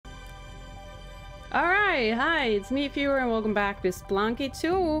Alright, hi, it's me, viewer, and welcome back to Spelunky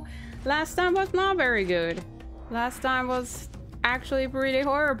 2. Last time was not very good. Last time was actually pretty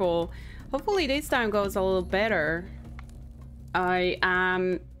horrible. Hopefully this time goes a little better. I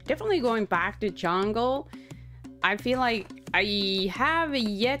am definitely going back to jungle. I feel like I have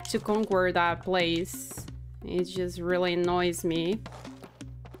yet to conquer that place. It just really annoys me.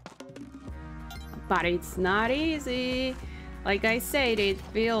 But it's not easy. Like I said, it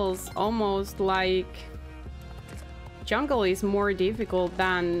feels almost like jungle is more difficult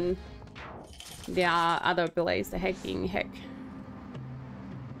than the other place, the hacking heck.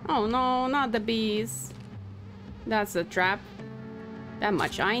 Oh no, not the bees. That's a trap. That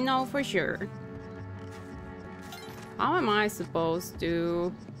much I know for sure. How am I supposed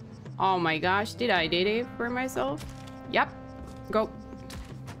to... Oh my gosh, did it for myself? Yep, go.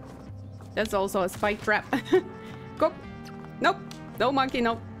 That's also a spike trap. Go. Nope. No monkey,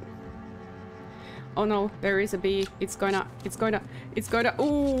 no. Oh no, there is a bee. It's gonna.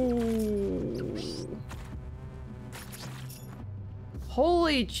 Ooh.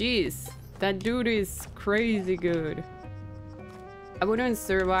 Holy jeez. That dude is crazy good. I wouldn't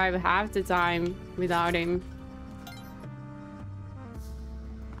survive half the time without him.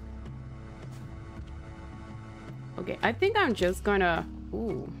 Okay, I think I'm just gonna...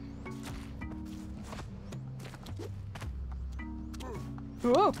 Ooh.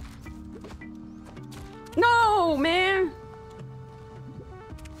 Whoa! No, man!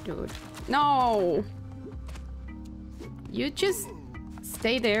 Dude, no! You just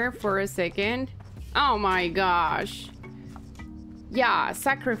stay there for a second. Oh my gosh. Yeah,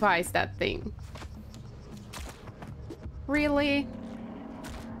 sacrifice that thing. Really?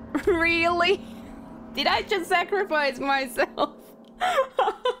 Really? Did I just sacrifice myself?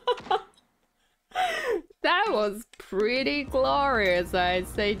 That was pretty glorious. I'd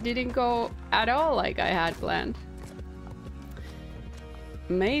say didn't go at all like I had planned.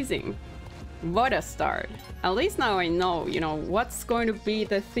 Amazing. What a start. At least now I know, you know, what's going to be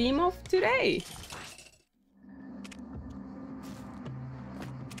the theme of today.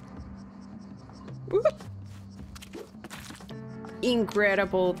 Woo.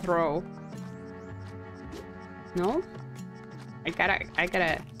 Incredible throw. No? I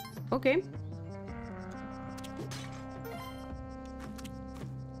gotta... Okay.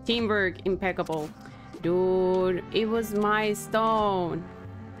 Teamwork impeccable. Dude, it was my stone.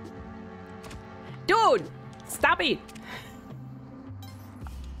 Dude, stop it.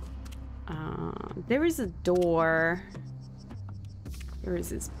 There is a door. There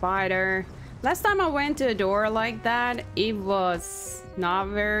is a spider. Last time I went to a door like that, it was not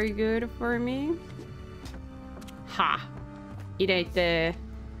very good for me. Ha! It ate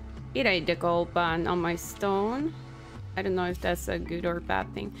the gold band on my stone. I don't know if that's a good or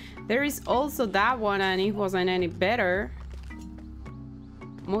bad thing. There is also that one, and it wasn't any better.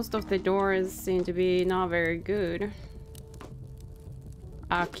 Most of the doors seem to be not very good.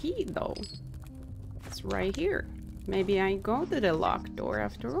 A key though. It's right here. Maybe I go to the locked door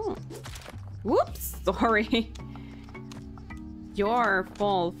after all. Whoops, sorry. Your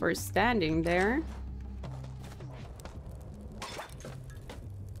fault for standing there.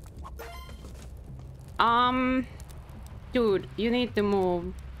 Dude, you need to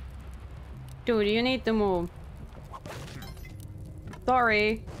move. Dude, you need to move.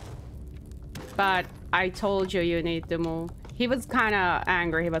 Sorry. But I told you you need to move. He was kind of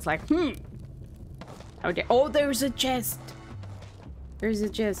angry. He was like, Okay. Oh, there's a chest. There's a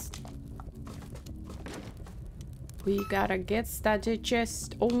chest. We gotta get that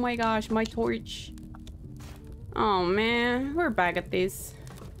chest. Oh my gosh, my torch. Oh man, we're back at this.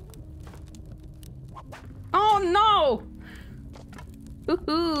 Oh no!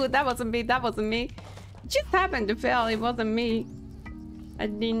 Ooh, that wasn't me, that wasn't me. It just happened to fail, it wasn't me. I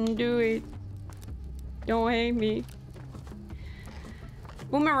didn't do it. Don't hate me.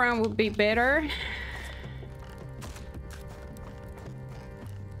 Boomerang would be better.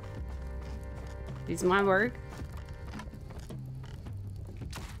 This might work.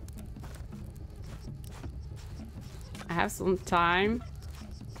 I have some time.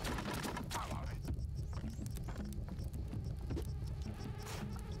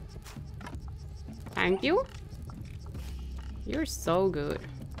 Thank you. You're so good.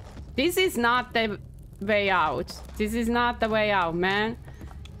 This is not the way out. This is not the way out, man.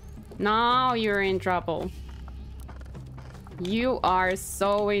 Now you're in trouble. You are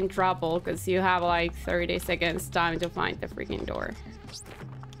so in trouble because you have like 30 seconds time to find the freaking door.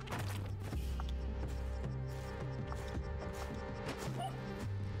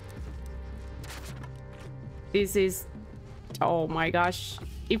 This is... Oh my gosh.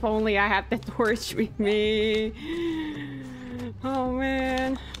 If only I had the torch with me. Oh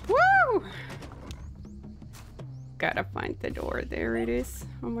man. Woo! Gotta find the door. There it is.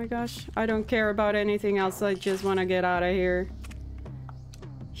 Oh my gosh. I don't care about anything else. I just want to get out of here.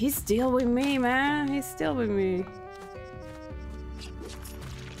 He's still with me, man. He's still with me.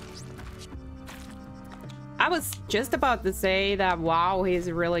 I was just about to say that, wow,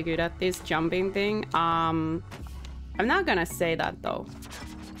 he's really good at this jumping thing. I'm not gonna say that though.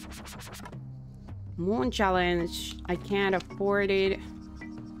 Moon challenge. I can't afford it.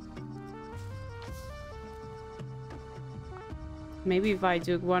 Maybe if I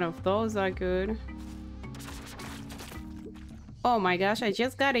took one of those, I could. Oh my gosh, I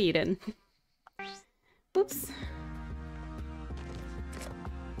just got eaten. Oops.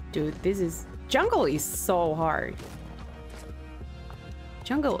 Dude, this is... Jungle is so hard.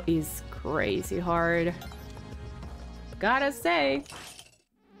 Jungle is crazy hard. Gotta say.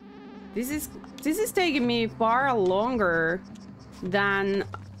 This is taking me far longer than...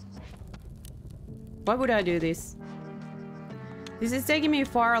 Why would I do this? This is taking me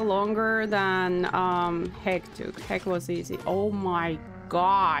far longer than Heck took. Heck was easy. Oh my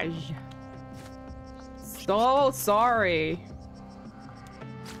gosh. So sorry.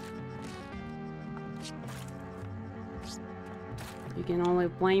 You can only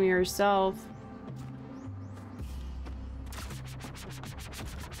blame yourself.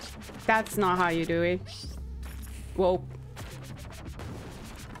 That's not how you do it. Whoa.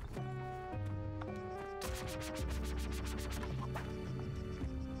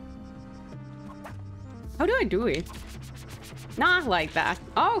 How do I do it? Not like that.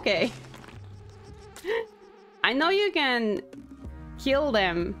 Oh, okay. I know you can kill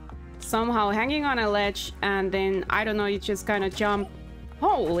them somehow hanging on a ledge and then, I don't know, you just kind of jump.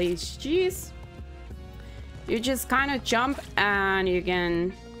 Holy jeez. You just kind of jump and you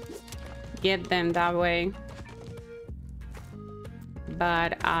can get them that way.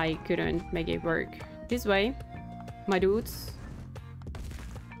 But I couldn't make it work. This way, my dudes.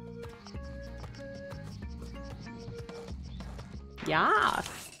 Yeah.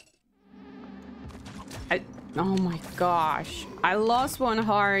 Oh my gosh. I lost one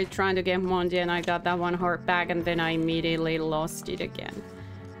heart trying to get Monty and I got that one heart back and then I immediately lost it again.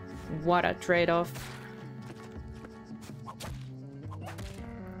 What a trade-off.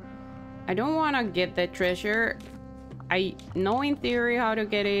 I don't want to get the treasure. I know in theory how to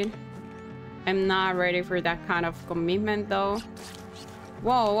get it. I'm not ready for that kind of commitment though.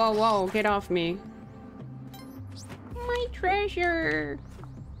 Whoa, whoa, whoa. Get off me. My treasure.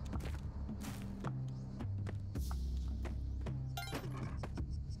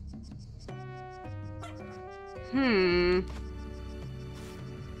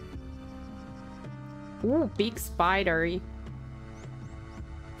 Ooh, big spider. It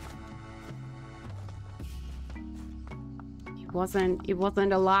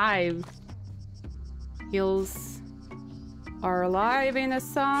wasn't alive. Hills are alive in the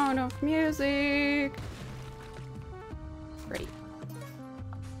sound of music. Great.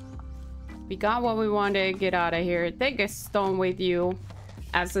 We got what we wanted. Get out of here. Take a stone with you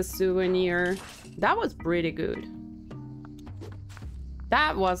as a souvenir. That was pretty good.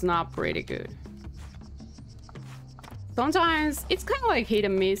 That was not pretty good. Sometimes it's kind of like hit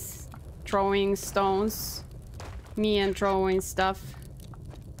and miss throwing stones. Me and throwing stuff.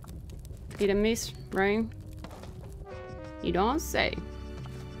 Hit and miss, right? You don't say.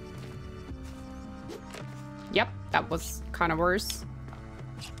 Yep, that was kind of worse.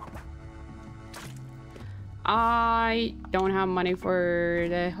 I don't have money for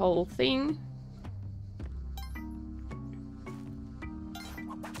the whole thing.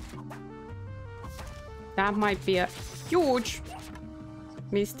 That might be a huge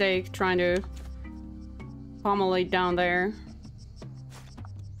mistake trying to pummel it down there.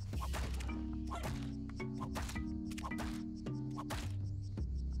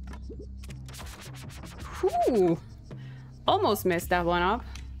 Whew. Almost messed that one up.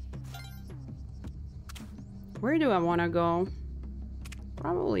 Where do I want to go?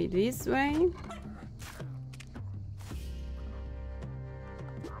 Probably this way.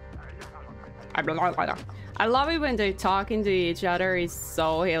 I love it when they're talking to each other. It's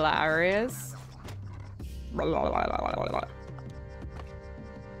so hilarious.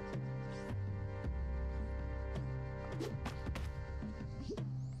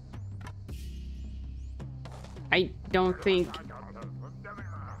 I don't think...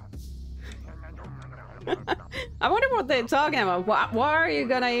 I wonder what they're talking about. What are you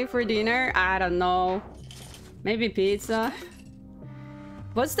gonna eat for dinner? I don't know. Maybe pizza?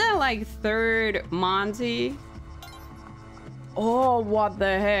 What's that, like, third Monty? Oh, what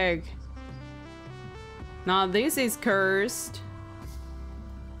the heck? Now this is cursed.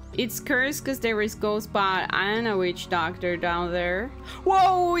 It's cursed because there is ghost spot and a witch doctor down there.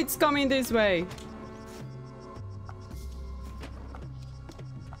 Whoa, it's coming this way.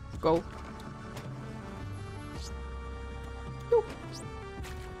 Go. Yoop.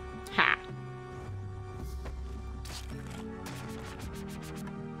 Ha.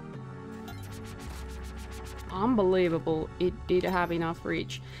 Unbelievable. It did have enough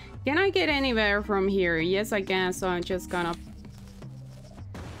reach. Can I get anywhere from here? Yes, I can. So I'm just gonna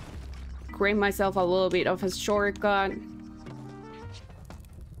create myself a little bit of a shortcut.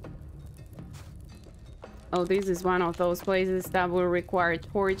 Oh, this is one of those places that will require a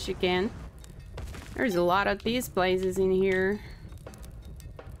torch again. There's a lot of these places in here.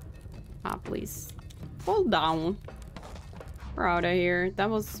 Ah, please. Hold down. We're out of here. That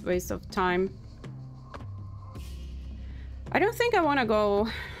was a waste of time. I don't think I want to go...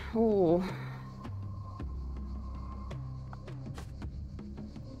 Oh.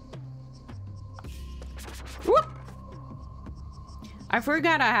 Whoop! I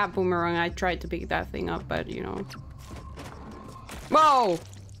forgot I have boomerang. I tried to pick that thing up, but you know. Whoa!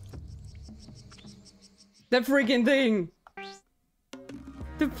 The freaking thing!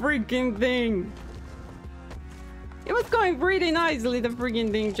 The freaking thing! It was going pretty nicely. The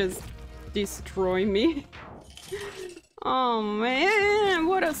freaking thing just destroyed me. Oh man,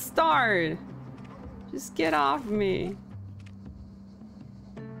 what a start! Just get off me.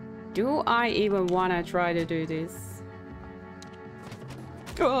 Do I even want to try to do this?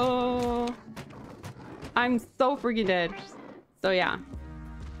 Oh, I'm so freaking dead. So yeah,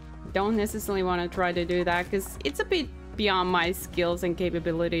 don't necessarily want to try to do that because it's a bit beyond my skills and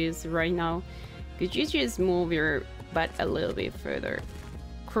capabilities right now. Could you just move your butt a little bit further?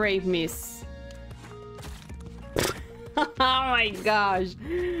 Crave miss. Oh my gosh.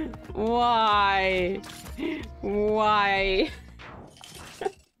 Why? Why?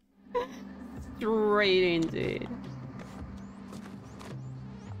 Straight into it.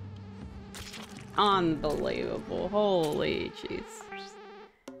 Unbelievable. Holy jeez.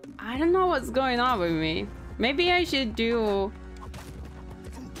 I don't know what's going on with me. Maybe I should do...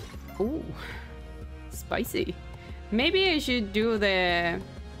 Ooh. Spicy. Maybe I should do the...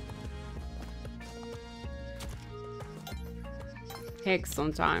 Hex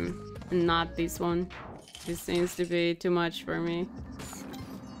sometime, not this one. This seems to be too much for me.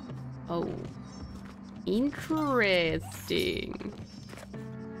 Oh, interesting.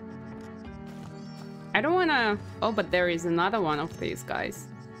 I don't wanna... Oh, but there is another one of these guys.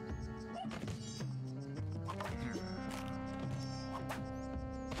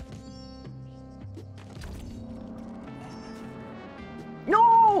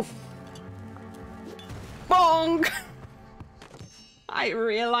 No! Bonk! I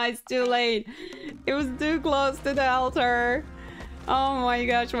realized too late. It was too close to the altar. Oh my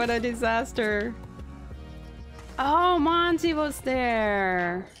gosh, what a disaster. Oh, Monty was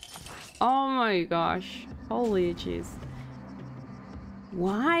there. Oh my gosh. Holy jeez.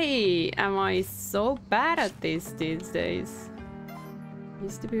 Why am I so bad at this these days?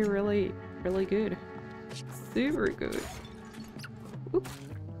 Used to be really, really good. Super good. Oop.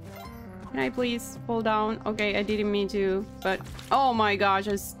 Can I please fall down? Okay, I didn't mean to, but oh my gosh,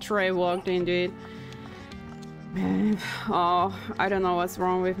 I straight walked into it. Man, oh, I don't know what's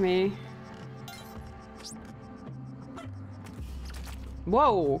wrong with me.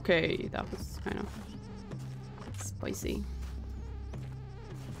 Whoa, okay, that was kind of spicy.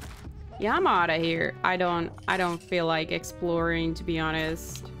 Yeah, I'm out of here. I don't feel like exploring, to be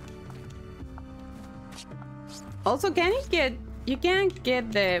honest. Also, you can't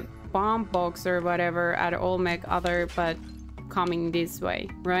get the bomb box or whatever at Olmec other but coming this way,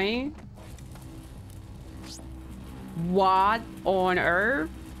 right? What on earth?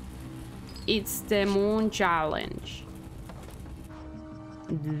 It's the moon challenge.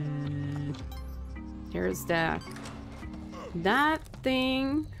 Here's that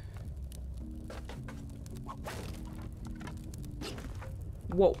thing.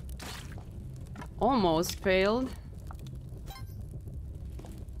 Whoa, almost failed.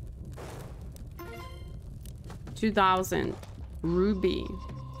 2000 ruby.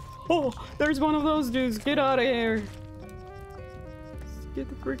 Oh, there's one of those dudes. Get out of here. Get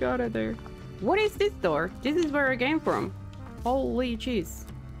the frick out of there. What is this door? This is where I came from. Holy jeez.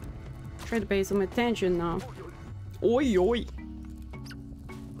 Try to pay some attention now. Oi, oi.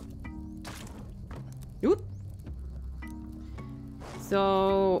 Oop.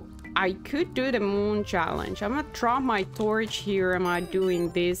 So I could do the moon challenge. I'm gonna drop my torch here. Am I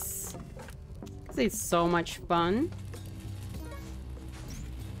doing this? It's so much fun.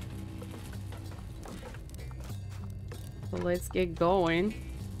 So let's get going.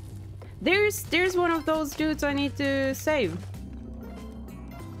 There's one of those dudes I need to save.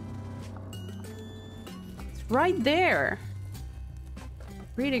 It's right there.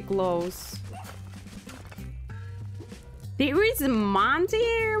 Pretty close. There is a Monty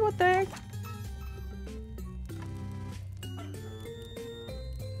here? What the heck?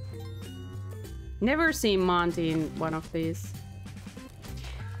 Never seen Monty in one of these.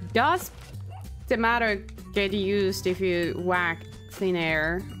 Does the matter get used if you whack thin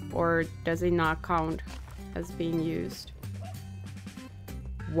air, or does it not count as being used?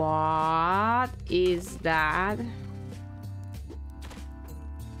 What is that?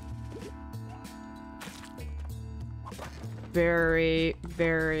 Very,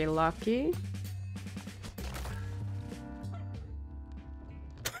 very lucky.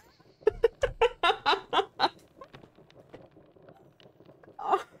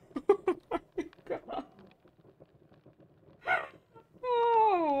 Oh my god.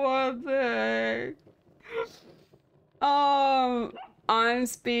 Oh, what the heck? I'm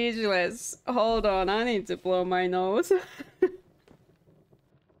speechless. Hold on, I need to blow my nose.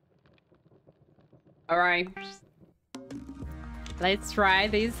 Alright. Let's try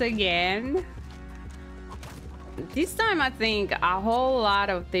this again. This time I think a whole lot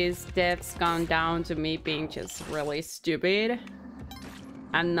of these deaths gone down to me being just really stupid.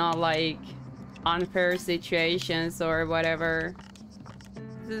 And not like unfair situations or whatever.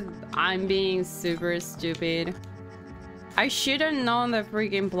 I'm being super stupid. I should have known the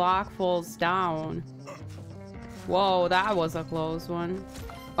freaking block falls down. Whoa, that was a close one.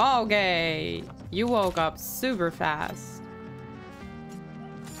 Okay, you woke up super fast.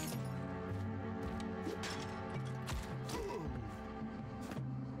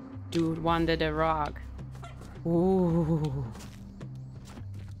 Dude wanted a rock. Ooh.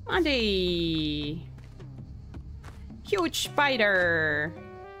 Monty! Huge spider!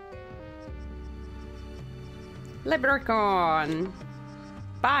 Leprechaun!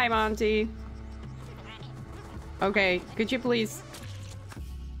 Bye, Monty! Okay, could you please...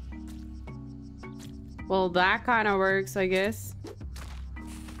 Well, that kind of works, I guess.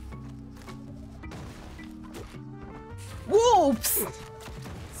 Whoops!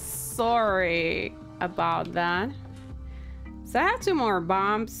 Sorry about that. So I have 2 more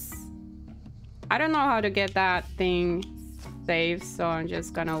bombs. I don't know how to get that thing saved, so I'm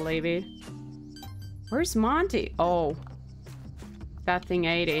just gonna leave it. Where's Monty? Oh, that thing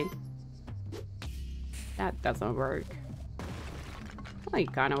ate it. That doesn't work. Well,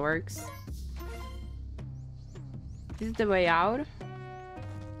 it kind of works. Is it the way out?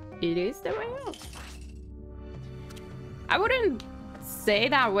 It is the way out. I wouldn't say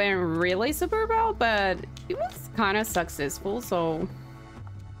that went really super well, but it was kind of successful, so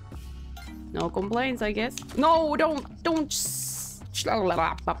no complaints, I guess. No, don't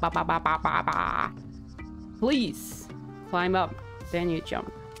please climb up, then you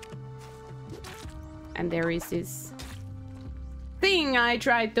jump. And there is this thing I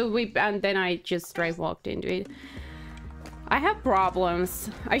tried to whip and then I just straight walked into it. I have problems.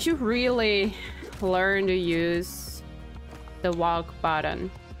 I should really learn to use the walk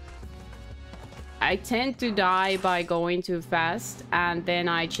button. I tend to die by going too fast, and then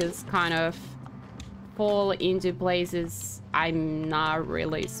I just kind of fall into places I'm not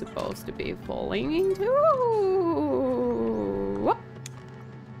really supposed to be falling into. Whoop.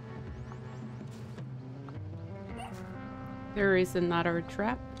 There is another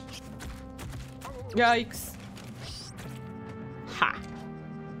trap. Yikes. Ha.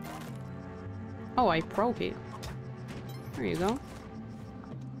 Oh, I broke it. There you go.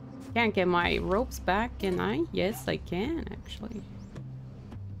 Can't get my ropes back, can I? Yes, I can, actually.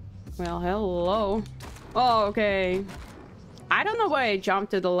 Well, hello. Oh, okay. I don't know why I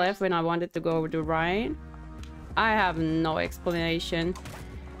jumped to the left when I wanted to go to the right. I have no explanation.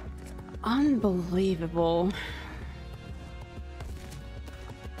 Unbelievable.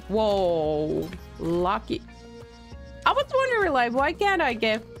 Whoa. Lucky. I was wondering, like, why can't I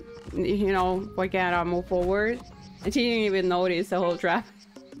get... You know, why can't I move forward? And she didn't even notice the whole trap.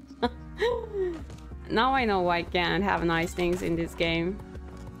 Now I know I can't have nice things in this game.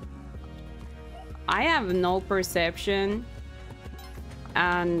 I have no perception.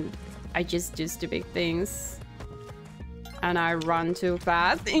 And I just do stupid things. And I run too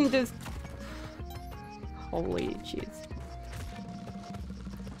fast in this... Holy jeez.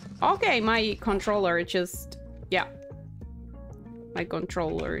 Okay, my controller just... Yeah. My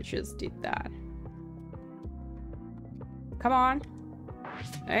controller just did that. Come on.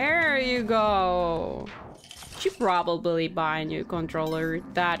 There you go. Should probably buy a new controller.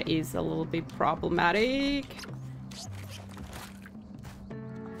 That is a little bit problematic.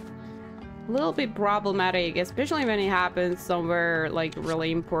 A little bit problematic, especially when it happens somewhere like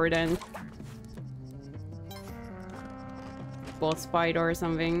really important. Boss fight or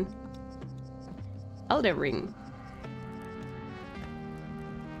something. Elder Ring.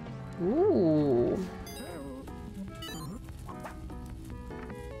 Ooh.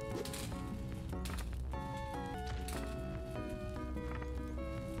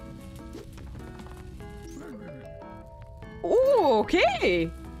 Ooh,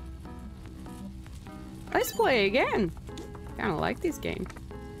 okay. Let's play again. Kinda like this game.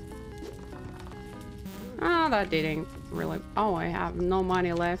 Oh, that didn't really... Oh, I have no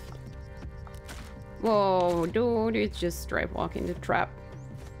money left. Whoa, dude, it's just straight walking the trap.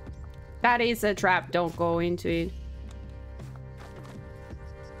 That is a trap, don't go into it.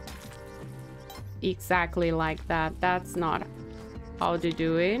 Exactly like that. That's not how to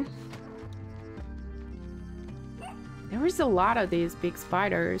do it. There is a lot of these big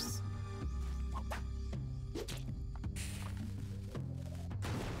spiders.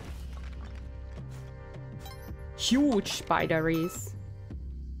 Huge spideries.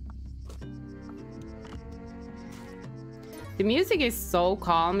 The music is so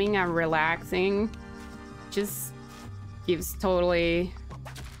calming and relaxing. Just gives totally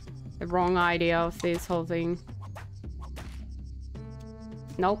the wrong idea of this whole thing.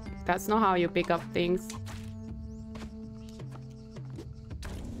 Nope, that's not how you pick up things.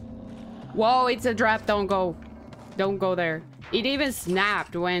 Whoa, it's a trap, don't go. Don't go there. It even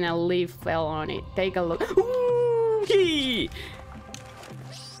snapped when a leaf fell on it. Take a look. Ooh,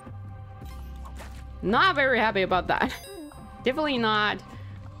 not very happy about that. Definitely not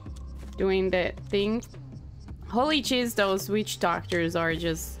doing the thing. Holy cheese, those witch doctors are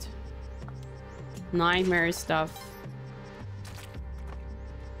just nightmare stuff.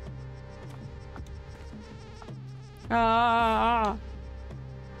 Ah!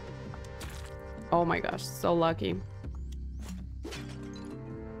 Oh my gosh, so lucky.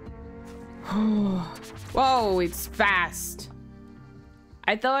 Whoa, it's fast.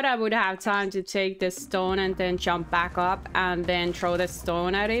 I thought I would have time to take the stone and then jump back up and then throw the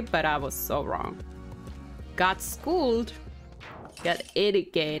stone at it, but I was so wrong. Got schooled. Got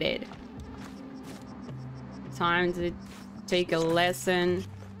educated. Time to take a lesson.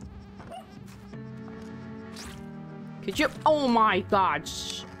 Could you? Oh my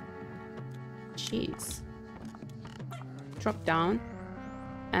gosh. Jeez. Drop down.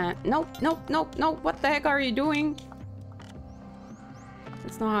 Nope, nope, nope, nope. What the heck are you doing?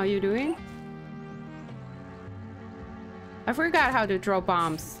 That's not how you do it. I forgot how to throw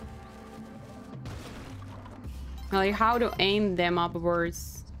bombs. Like how to aim them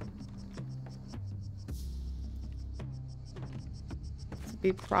upwards. It's a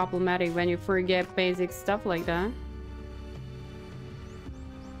bit problematic when you forget basic stuff like that.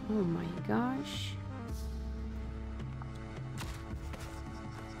 Oh my gosh.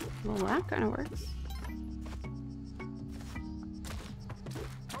 Well, that kind of works.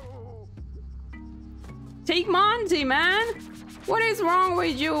 Take Monty, man! What is wrong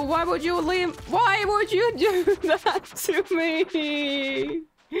with you? Why would you leave? Why would you do that to me?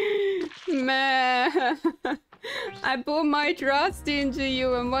 Man, I put my trust into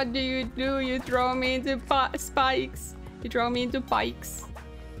you, and what do? You throw me into spikes. You throw me into pikes.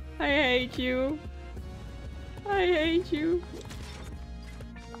 I hate you. I hate you.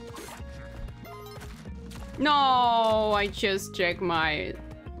 No, I just checked my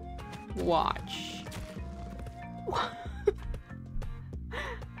watch.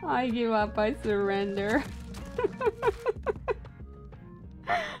 I give up, I surrender.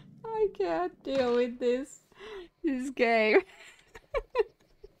 I can't deal with this game.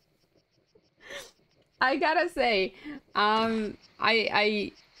 I gotta say,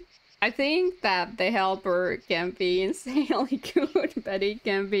 I think that the helper can be insanely good, but it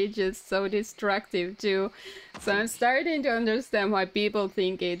can be just so destructive too. So I'm starting to understand why people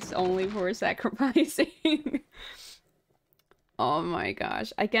think it's only for sacrificing. Oh my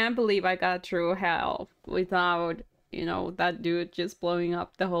gosh, I can't believe I got through hell without, you know, that dude just blowing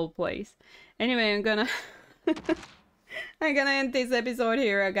up the whole place. Anyway, I'm gonna end this episode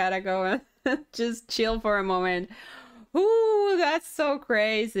here. I gotta go and just chill for a moment. Ooh, that's so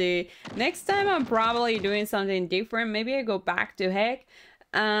crazy. Next time I'm probably doing something different. Maybe I go back to heck.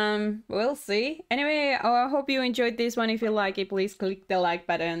 We'll see. Anyway, I hope you enjoyed this one. If you like it, please click the like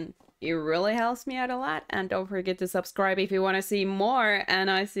button. It really helps me out a lot. And don't forget to subscribe if you want to see more. And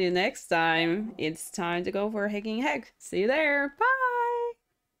I see you next time. It's time to go for hacking heck. See you there. Bye.